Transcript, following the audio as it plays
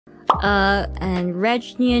And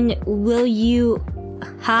Regnian, will you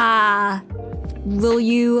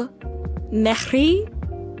marry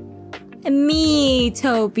me,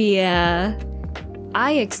 Topia?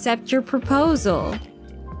 I accept your proposal.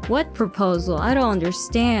 What proposal? I don't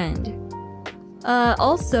understand.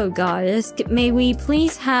 Also, goddess, may we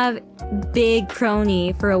please have Big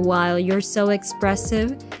Kronii for a while? You're so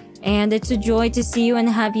expressive, and it's a joy to see you and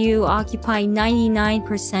have you occupy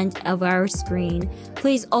 99% of our screen.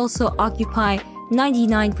 Please also occupy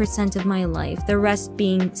 99% of my life, the rest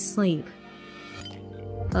being sleep.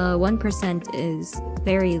 1% is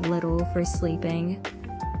very little for sleeping.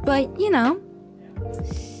 But, you know,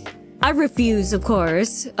 I refuse, of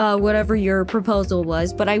course, whatever your proposal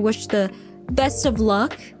was, but I wish the best of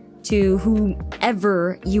luck to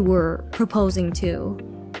whomever you were proposing to.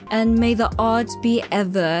 And may the odds be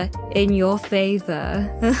ever in your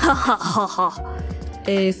favor.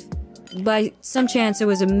 If by some chance it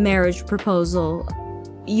was a marriage proposal,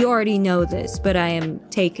 you already know this, but I am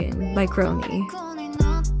taken by Kronii.